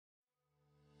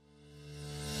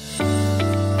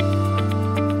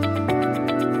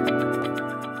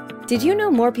Did you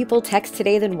know more people text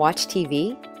today than watch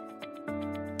TV?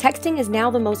 Texting is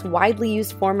now the most widely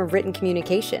used form of written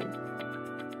communication.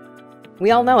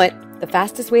 We all know it, the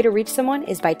fastest way to reach someone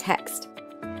is by text.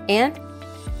 And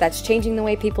that's changing the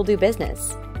way people do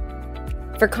business.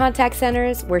 For contact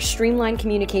centers, where streamlined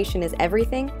communication is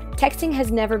everything, texting has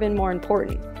never been more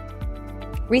important.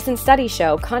 Recent studies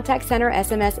show contact center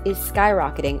SMS is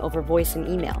skyrocketing over voice and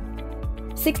email.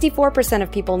 64% of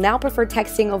people now prefer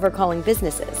texting over calling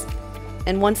businesses.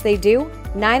 And once they do,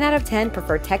 9 out of 10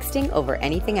 prefer texting over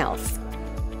anything else.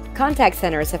 Contact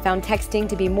centers have found texting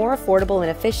to be more affordable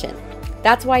and efficient.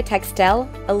 That's why Textel,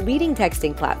 a leading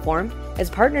texting platform, has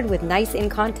partnered with NICE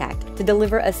inContact to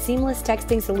deliver a seamless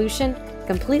texting solution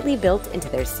completely built into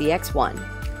their CX1.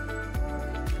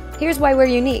 Here's why we're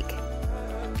unique.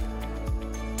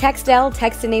 Textel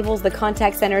text enables the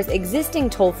contact center's existing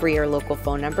toll-free or local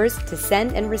phone numbers to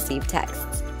send and receive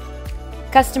texts.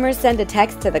 Customers send a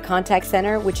text to the contact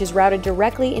center, which is routed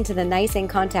directly into the NICE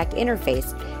inContact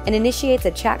interface and initiates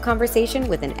a chat conversation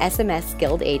with an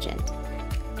SMS-skilled agent.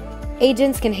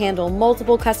 Agents can handle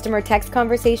multiple customer text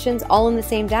conversations all in the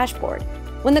same dashboard.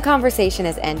 When the conversation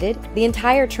has ended, the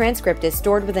entire transcript is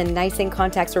stored within NICE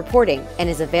inContact's reporting and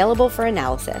is available for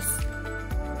analysis.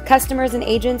 Customers and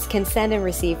agents can send and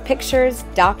receive pictures,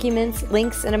 documents,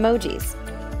 links, and emojis.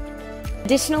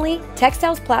 Additionally,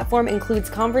 Textel's platform includes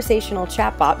conversational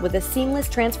chatbot with a seamless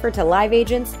transfer to live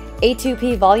agents,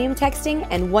 A2P volume texting,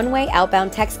 and one-way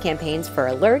outbound text campaigns for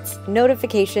alerts,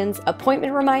 notifications,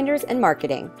 appointment reminders, and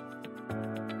marketing.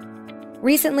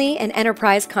 Recently, an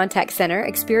enterprise contact center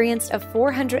experienced a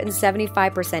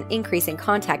 475% increase in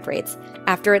contact rates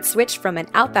after it switched from an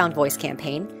outbound voice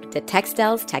campaign to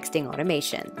Textel's texting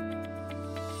automation.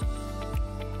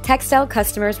 Textel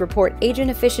customers report agent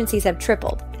efficiencies have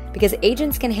tripled because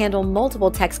agents can handle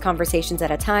multiple text conversations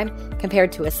at a time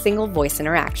compared to a single voice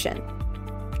interaction.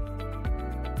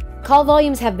 Call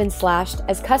volumes have been slashed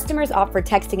as customers opt for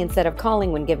texting instead of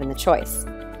calling when given the choice.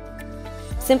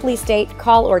 Simply state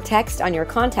call or text on your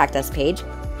Contact Us page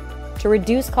to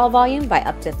reduce call volume by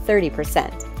up to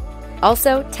 30%.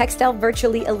 Also, Textel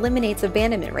virtually eliminates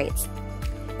abandonment rates,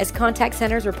 as contact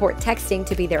centers report texting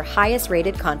to be their highest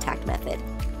rated contact method.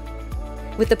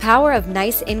 With the power of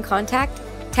NICE inContact,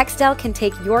 Textel can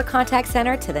take your contact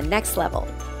center to the next level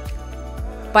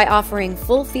by offering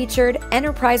full-featured,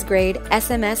 enterprise-grade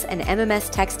SMS and MMS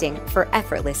texting for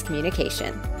effortless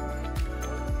communication.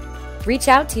 Reach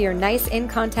out to your NICE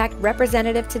inContact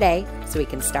representative today so we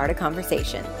can start a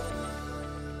conversation.